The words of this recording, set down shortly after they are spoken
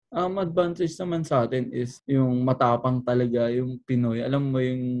Advantage naman sa atin is yung matapang talaga yung Pinoy. Alam mo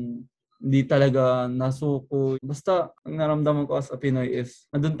yung hindi talaga nasuko. Basta ang naramdaman ko as a Pinoy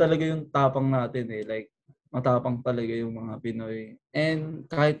is nandun talaga yung tapang natin eh. Like matapang talaga yung mga Pinoy. And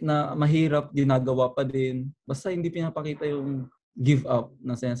kahit na mahirap, ginagawa pa din. Basta hindi pinapakita yung give up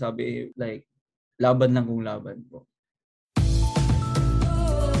na sinasabi eh, like laban lang kung laban po.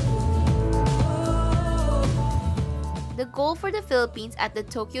 The goal for the Philippines at the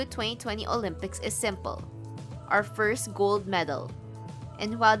Tokyo 2020 Olympics is simple: our first gold medal.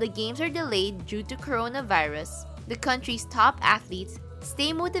 And while the games are delayed due to coronavirus, the country's top athletes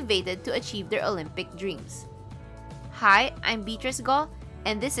stay motivated to achieve their Olympic dreams. Hi, I'm Beatrice Go,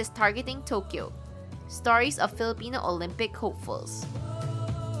 and this is Targeting Tokyo: Stories of Filipino Olympic Hopefuls.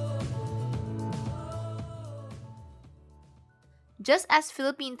 Just as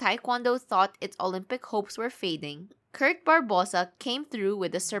Philippine Taekwondo thought its Olympic hopes were fading, Kurt Barbosa came through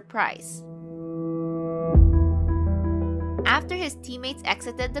with a surprise. After his teammates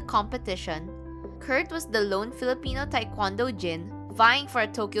exited the competition, Kurt was the lone Filipino Taekwondo Jin vying for a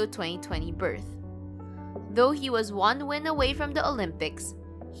Tokyo 2020 berth. Though he was one win away from the Olympics,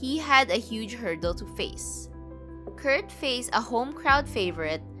 he had a huge hurdle to face. Kurt faced a home crowd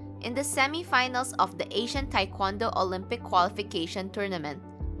favorite in the semifinals of the Asian Taekwondo Olympic Qualification Tournament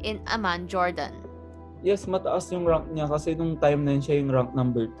in Amman, Jordan. Yes, mataas yung rank niya kasi nung time na yun siya yung rank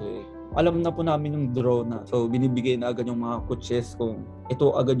number 2 eh. Alam na po namin yung draw na. So, binibigay na agad yung mga coaches kung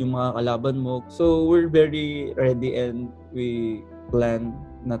ito agad yung mga kalaban mo. So, we're very ready and we plan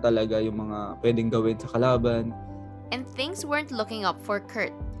na talaga yung mga pwedeng gawin sa kalaban. And things weren't looking up for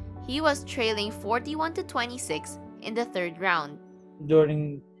Kurt. He was trailing 41-26 in the third round.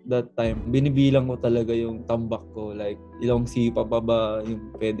 During that time, binibilang ko talaga yung tambak ko. Like, ilang sipa pa ba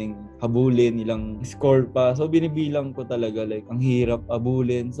yung pwedeng habulin, ilang score pa. So, binibilang ko talaga. Like, ang hirap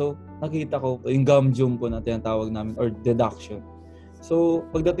habulin. So, nakita ko yung gum jump po na tinatawag namin or deduction. So,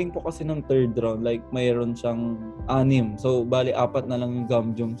 pagdating po kasi ng third round, like, mayroon siyang 6. So, bali, 4 na lang yung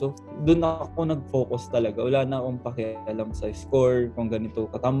gum jump. So, doon ako nag-focus talaga. Wala na akong pakialam sa score, kung ganito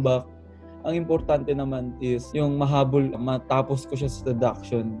katambak. Ang importante naman is yung mahabol, matapos ko siya sa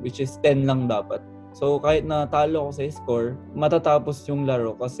deduction, which is 10 lang dapat. So kahit na talo ako sa score, matatapos yung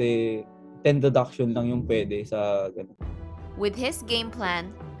laro kasi 10 deduction lang yung pwede sa ganun. With his game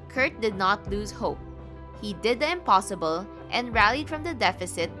plan, Kurt did not lose hope. He did the impossible and rallied from the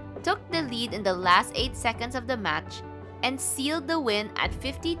deficit, took the lead in the last 8 seconds of the match, and sealed the win at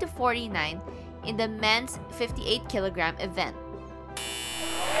 50-49 in the men's 58-kilogram event.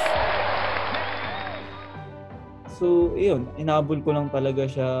 So, yun, inabol ko lang talaga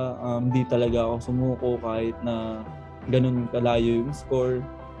siya. Di talaga ako sumuko kahit na ganun kalayo yung score.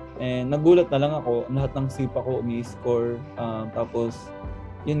 And nagulat na lang ako, lahat ng sipa ko umi-score. Tapos,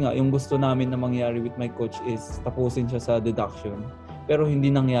 yun nga, yung gusto namin na mangyari with my coach is tapusin siya sa deduction. Pero hindi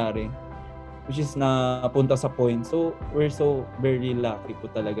nangyari. Which is napunta sa point. So, we're so very lucky po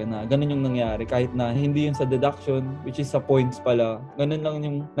talaga na ganun yung nangyari. Kahit na hindi yun sa deduction, which is sa points pala, ganun lang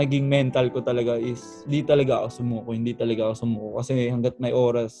yung naging mental ko talaga is hindi talaga ako sumuko. Kasi hanggat may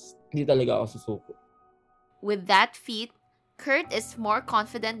oras, hindi talaga ako susuko. With that feat, Kurt is more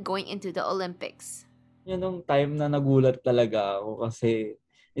confident going into the Olympics. Yun yung time na nagulat talaga ako kasi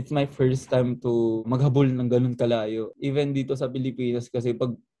it's my first time to maghabol ng ganun kalayo. Even dito sa Pilipinas kasi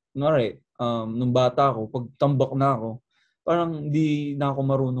pag nung bata ako, pag tambak na ako, parang hindi na ako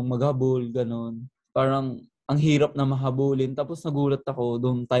marunong maghabol, ganun. Parang ang hirap na mahabulin. Tapos nagulat ako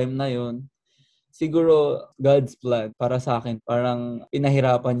doon time na yon. Siguro God's plan para sa akin. Parang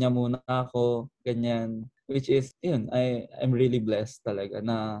pinahirapan niya muna ako, ganyan. Which is, yun, I'm really blessed talaga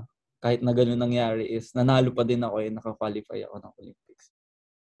na kahit na ganun nangyari is nanalo pa din ako naka-qualify ako ng Olympics.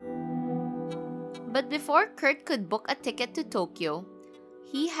 But before Kurt could book a ticket to Tokyo,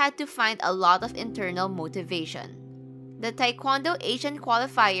 he had to find a lot of internal motivation. The Taekwondo Asian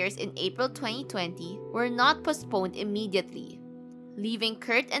qualifiers in April 2020 were not postponed immediately, leaving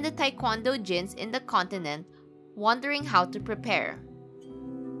Kurt and the Taekwondo Jins in the continent wondering how to prepare.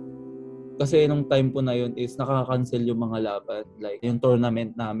 Kasi nung time po na yun is nakaka-cancel yung mga laban. Like, yung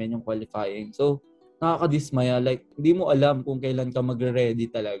tournament namin, yung qualifying. So, nakakadismaya. Like, hindi mo alam kung kailan ka magre-ready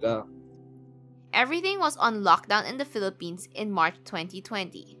talaga. Everything was on lockdown in the Philippines in March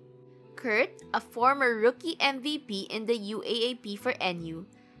 2020. Kurt, a former rookie MVP in the UAAP for NU,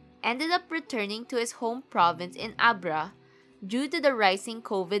 ended up returning to his home province in Abra due to the rising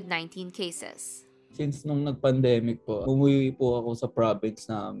COVID-19 cases. Since nung nag-pandemic po, umuwi po ako sa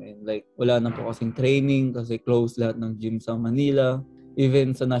province namin. Like, wala na po kasing training kasi close lahat ng gym sa Manila.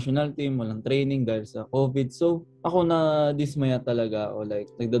 Even sa national team, walang training dahil sa COVID. So, ako na dismaya talaga ako. Like,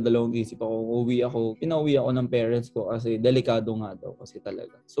 nagdadalawang isip ako, pinauwi ako ng parents ko kasi delikado nga daw kasi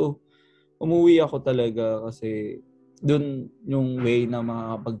talaga. So, umuwi ako talaga kasi dun yung way na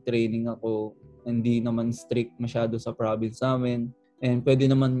makakapag-training ako. Hindi naman strict masyado sa province namin. And pwede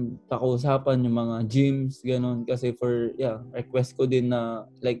naman pakiusapan yung mga gyms, ganun. Kasi request ko din na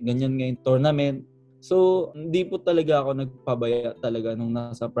like ganyan ngayon tournament. So, hindi po talaga ako nagpabaya talaga nung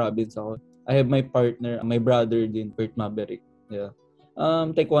nasa province ako. I have my partner, my brother din, Kurt Maverick. Yeah.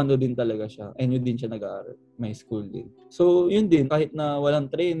 Taekwondo din talaga siya. NU din siya nag-aaral. May school din. So, yun din. Kahit na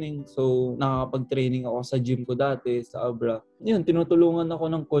walang training, so nakakapag-training ako sa gym ko dati, sa Abra. Yun, tinutulungan ako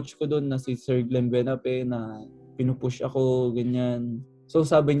ng coach ko doon na si Sir Glenn Benape na pinupush ako, ganyan. So,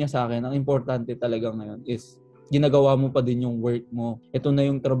 sabi niya sa akin, ang importante talaga ngayon is ginagawa mo pa din yung work mo. Ito na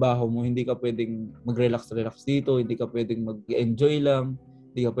yung trabaho mo. Hindi ka pwedeng mag-relax dito. Hindi ka pwedeng mag-enjoy lang.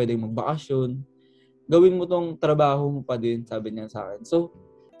 Hindi ka pwedeng magbakasyon. Gawin mo tong trabaho mo pa din, sabi niya sa akin. So,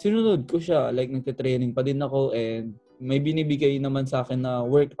 sinunod ko siya. Like, nagte-training pa din ako and may binibigay naman sa akin na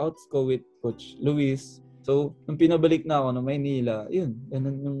workouts ko with Coach Luis. So, nung pinabalik na ako ng Maynila, yun,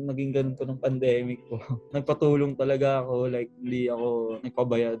 ganun yung naging ganun ko ng pandemic ko. Nagpatulong talaga ako. Like, hindi ako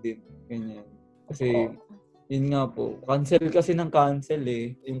nagpabaya din. Ganyan. Kasi, yun nga po, cancel kasi ng cancel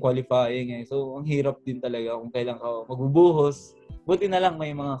yung qualifying So, ang hirap din talaga kung kailan ka magbubuhos. Buti na lang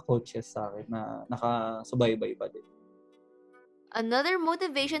may mga coaches sa akin na nakasubaybay pa din. Another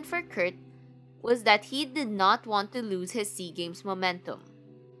motivation for Kurt was that he did not want to lose his SEA Games momentum.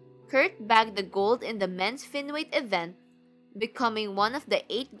 Kurt bagged the gold in the men's finweight event, becoming one of the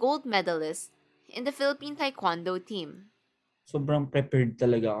 8 gold medalists in the Philippine Taekwondo team. Sobrang prepared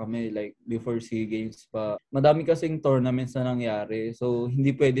talaga kami like before SEA Games pa. Madami kasing tournaments na nangyari. So,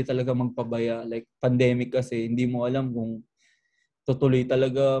 hindi pwede talaga magpabaya. Like, pandemic kasi, hindi mo alam kung tutuloy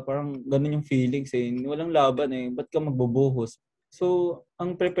talaga. Parang ganun yung feelings Walang laban Ba't ka magbubuhos? So,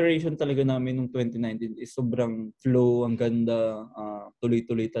 ang preparation talaga namin noong 2019 is sobrang flow, ang ganda.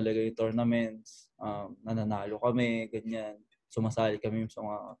 Tuloy-tuloy talaga yung tournaments. Nananalo kami, ganyan. Sumasali kami sa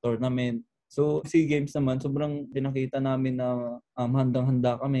mga tournament. So, SEA Games naman, sobrang pinakita namin na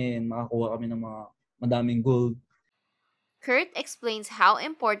handang-handa kami and makakuha kami ng mga madaming gold. Kurt explains how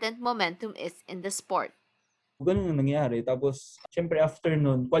important momentum is in the sport. Ganun yung nangyari. Tapos, syempre after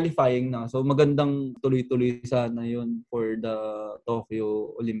nun, qualifying na. So, magandang tuloy-tuloy sana yun for the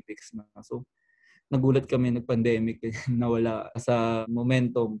Tokyo Olympics na. So, nagulat kami nag-pandemic nawala sa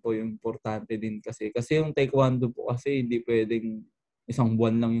momentum po yung importante din kasi. Kasi yung taekwondo po kasi hindi pwedeng isang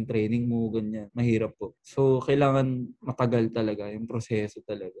buwan lang yung training mo, ganyan. Mahirap po. So, kailangan matagal talaga yung proseso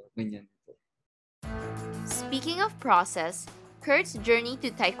talaga. Ganyan po. Speaking of process, Kurt's journey to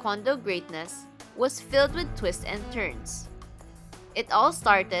taekwondo greatness was filled with twists and turns. It all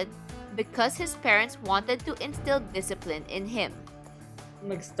started because his parents wanted to instill discipline in him.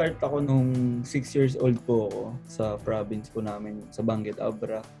 Nag-start ako nung 6 years old po ako sa province po namin, sa Benguet,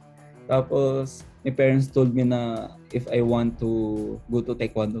 Abra. Tapos, my parents told me na if I want to go to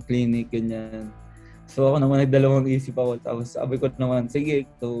taekwondo clinic, ganyan. So ako naman nagdalawang isip ako. Tapos sabi ko naman, sige.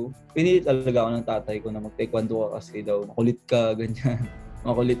 So, pinilit talaga ako ng tatay ko na mag-taekwondo ka kasi daw makulit ka, ganyan.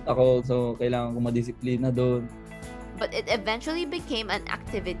 Makulit ako, so kailangan ko madisiplina doon. But it eventually became an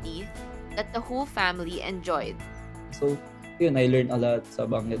activity that the whole family enjoyed. So, yun, I learned a lot sa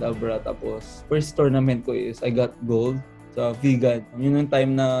Benguet, Abra. Tapos, first tournament ko is I got gold sa vegan. Yun yung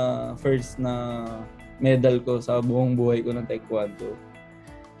time na first na medal ko sa buong buhay ko ng taekwondo.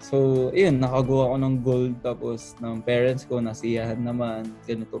 So, yun, nakakuha ko ng gold. Tapos, ng parents ko, nasiyahan naman.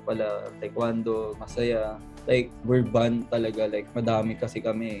 Ganito pala, taekwondo, masaya. Like, we're band talaga. Like, madami kasi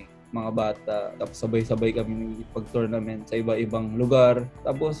kami, mga bata. Tapos, sabay-sabay kami pag-tournament sa iba-ibang lugar.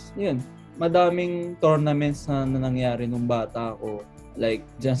 Tapos, yun, madaming tournaments na nangyari nung bata ako. Like,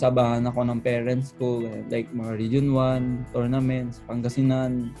 dyan sabahan ako ng parents ko, like mga Region 1, tournaments,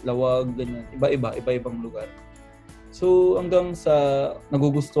 Pangasinan, Lawag, ganyan. Iba-ibang lugar. So, hanggang sa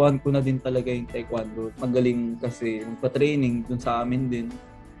nagugustuhan ko na din talaga yung taekwondo. Magaling kasi magpa-training dun sa amin din.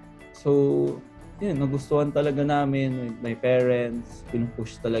 So, yun, nagustuhan talaga namin with my parents.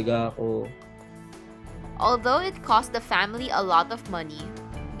 Pinupush talaga ako. Although it cost the family a lot of money,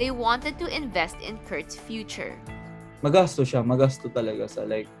 they wanted to invest in Kurt's future. Magasto talaga sa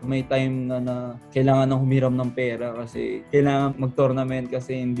like may time na kailangan nang humiram ng pera kasi kailangan mag-tournament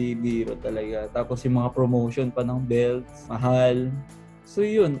kasi hindi biro talaga. Tapos yung mga promotion pa ng belts, mahal. So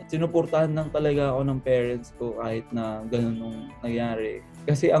yun, sinuportahan lang talaga ako ng parents ko kahit na ganun nung nangyari.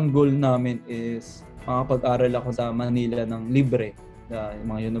 Kasi ang goal namin is makapag-aral ako sa Manila ng libre.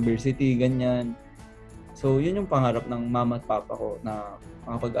 Yung mga university, ganyan. So, yun yung pangarap ng mama at papa ko na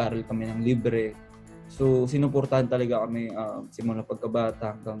makapag-aral kami ng libre. So, sinuportahan talaga kami simula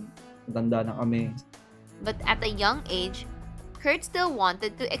pagkabata hanggang tanda na kami. But at a young age, Kurt still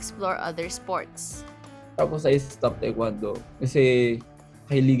wanted to explore other sports. Tapos I stopped taekwondo kasi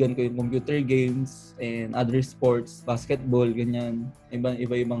kahiligan ko yung computer games and other sports, basketball, ganyan.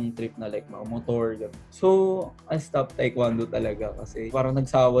 Iba-ibang trip na like mga motor. Ganyan. So, I stopped taekwondo talaga kasi parang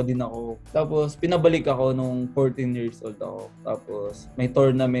nagsawa din ako. Tapos, pinabalik ako nung 14 years old ako. Tapos, may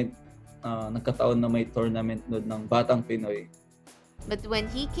tournament, nagkataon na may tournament doon ng Batang Pinoy. But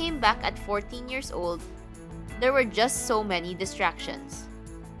when he came back at 14 years old, there were just so many distractions.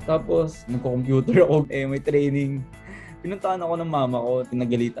 Tapos, nagko-computer ako, may training. Pinuntahan ako ng mama ko,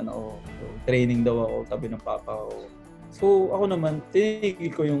 pinagalitan ako. So, training daw ako, sabi ng papa ko. So, ako naman, tinigil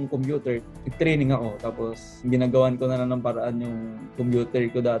ko yung computer. Nag-training ako. Tapos, ginagawan ko na lang ng paraan yung computer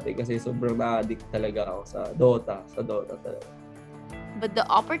ko dati kasi sobrang na-addict talaga ako sa Dota. Sa Dota talaga. But the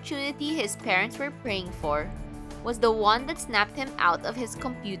opportunity his parents were praying for was the one that snapped him out of his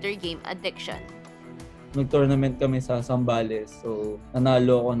computer game addiction. Nag-tournament kami sa Zambales. So,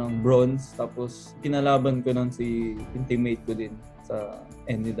 nanalo ako ng bronze. Tapos, kinalaban ko nun yung teammate ko din sa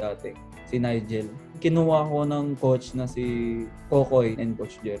NU dati, si Nigel. Kinuha ko ng coach na si Kokoy and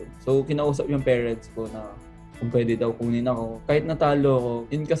Coach Jerome. So, kinausap yung parents ko na kung pwede daw kunin ako. Kahit natalo ako,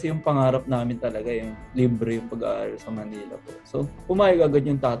 yun kasi yung pangarap namin talaga, yung libre yung pag-aaral sa Manila po. So, pumayag agad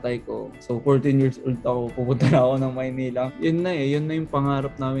yung tatay ko. So, 14 years old ako, pupunta na ako ng Maynila. Yun na yung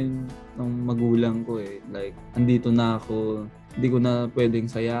pangarap namin ng magulang ko eh. Like, andito na ako, hindi ko na pwedeng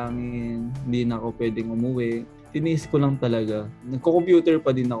sayangin, hindi na ako pwedeng umuwi. Tiniis ko lang talaga. Nagko-computer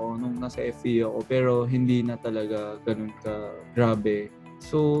pa din ako nung nasa FE ako, pero hindi na talaga ganun ka grabe.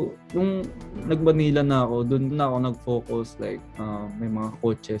 So, nung nag-Manila na ako, doon na ako nag-focus. Like, may mga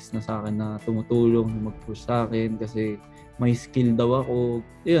coaches na sa akin na tumutulong, mag-push sa akin kasi may skill daw ako.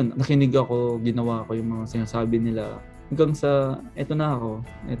 Yun, nakinig ako, ginawa ko yung mga sinasabi nila. Hanggang sa, eto na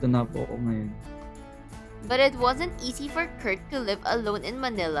po ako ngayon. But it wasn't easy for Kurt to live alone in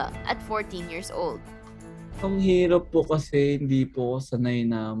Manila at 14 years old. Ang hirap po kasi hindi po ako sanay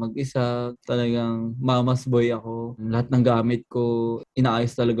na mag-isa. Talagang mama's boy ako. Lahat ng gamit ko,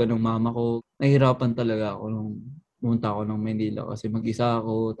 inaayos talaga ng mama ko. Nahihirapan talaga ako nung pumunta ako ng Manila kasi mag-isa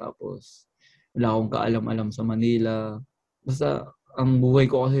ako. Tapos wala akong kaalam-alam sa Manila. Basta ang buhay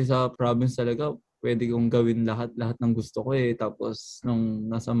ko kasi sa province talaga, pwede kong gawin lahat ng gusto ko eh. Tapos nung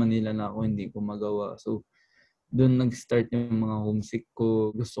nasa Manila na ako, hindi ko magawa. So, doon nag-start yung mga homesick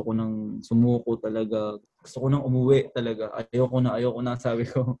ko. Gusto ko nang sumuko talaga. Gusto ko nang umuwi talaga. Ayoko na, sabi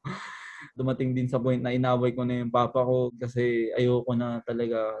ko. Dumating din sa point na inaway ko na yung papa ko kasi ayoko na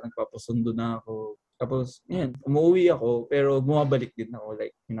talaga. Nagpapasundo na ako. Tapos, yan, umuwi ako pero bumabalik din ako.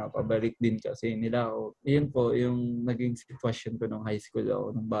 Like, pinapabalik din kasi nila ako. Yun po, yung naging sitwasyon ko nung high school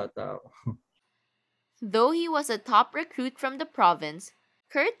ako, nung bata ako. Though he was a top recruit from the province,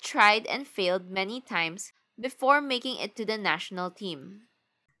 Kurt tried and failed many times before making it to the national team.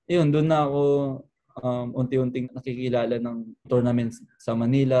 Yun, doon na ako unti-unting nakikilala ng tournaments sa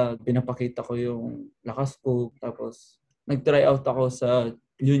Manila. Pinapakita ko yung lakas ko. Tapos, nag-try out ako sa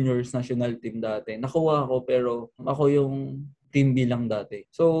juniors national team dati. Nakuha ako pero ako yung team B lang dati.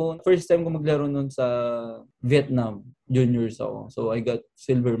 So, first time ko maglaro nun sa Vietnam, juniors ako. So, I got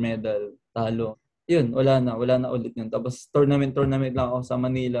silver medal, talo. Yun, wala na ulit yun. Tapos tournament lang ako sa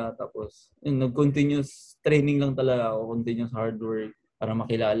Manila. Tapos yun, nag-continuous training lang talaga ako, continuous hard work para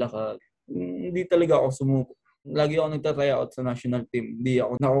makilala ka. Hindi talaga ako sumuko. Lagi ako nagtatry out sa national team. Hindi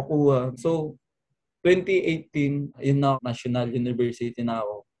ako nakukuha. So, 2018, yun na, national university na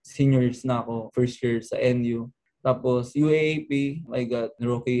ako. Seniors na ako, first year sa NU. Tapos UAAP, I got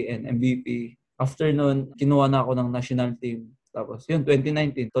rookie and MVP. After nun, kinuha na ako ng national team. Tapos yun,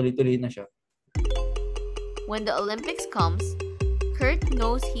 2019, tuloy-tuloy na siya. When the Olympics comes, Kurt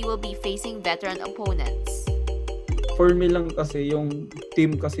knows he will be facing veteran opponents. For me lang kasi yung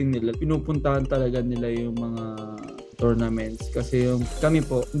team kasi nila, pinupuntahan talaga nila yung mga tournaments. Kasi yung kami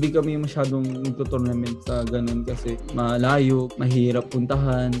po, hindi kami masyadong nagto-tournament sa ganun kasi malayo, mahirap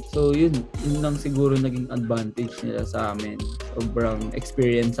puntahan. So yun lang siguro naging advantage nila sa amin. Sobrang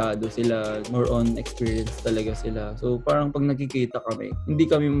experiencado sila, more on experience talaga sila. So parang pag nakikita kami, hindi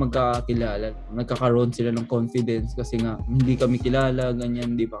kami magkakilala. Nagkakaroon sila ng confidence kasi nga hindi kami kilala,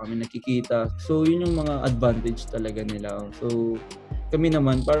 ganyan, hindi pa kami nakikita. So yun yung mga advantage talaga nila. So kami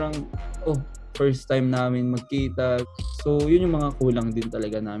naman parang, first time namin magkita. So, yun yung mga kulang din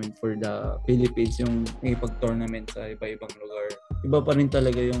talaga namin for the Philippines, yung may pag-tournament sa iba-ibang lugar. Iba pa rin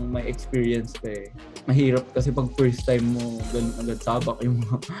talaga yung may experience pa eh. Mahirap kasi pag first time mo, ganun agad sabak yung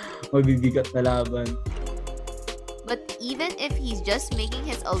mga mabibigat na laban. even if he's just making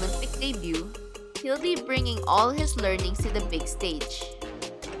his Olympic debut, he'll be bringing all his learnings to the big stage.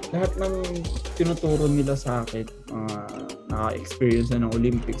 Lahat ng tinuturo nila sa akin, naka-experience na ng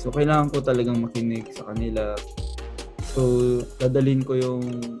Olympics. So, kailangan ko talagang makinig sa kanila. So, dadalhin ko yung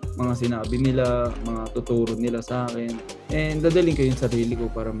mga sinabi nila, mga tuturo nila sa akin. And dadalhin ko yung sarili ko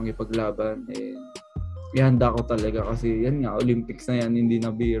para magipaglaban. And ihanda ko talaga kasi yan nga, Olympics na yan, hindi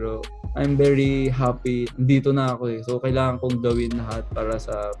na biro. I'm very happy. Dito na ako eh. So, kailangan kong gawin lahat para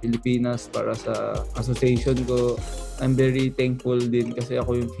sa Pilipinas, para sa association ko. I'm very thankful din kasi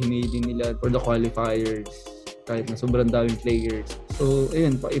ako yung pinili nila for the qualifiers kahit na sobrang daming players. So,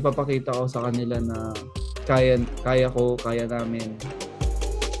 ayun, ipapakita ko sa kanila na kaya ko, kaya namin.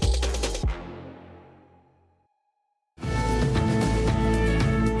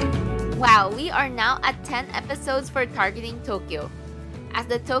 Wow, we are now at 10 episodes for Targeting Tokyo. As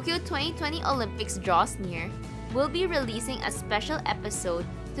the Tokyo 2020 Olympics draws near, we'll be releasing a special episode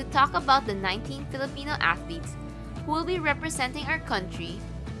to talk about the 19 Filipino athletes who will be representing our country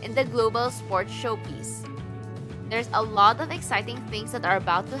in the global sports showpiece. There's a lot of exciting things that are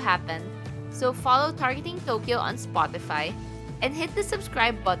about to happen, so follow Targeting Tokyo on Spotify and hit the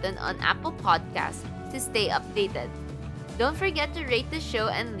subscribe button on Apple Podcasts to stay updated. Don't forget to rate the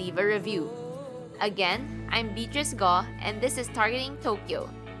show and leave a review. Again, I'm Beatrice Go, and this is Targeting Tokyo,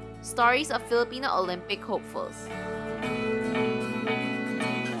 stories of Filipino Olympic hopefuls.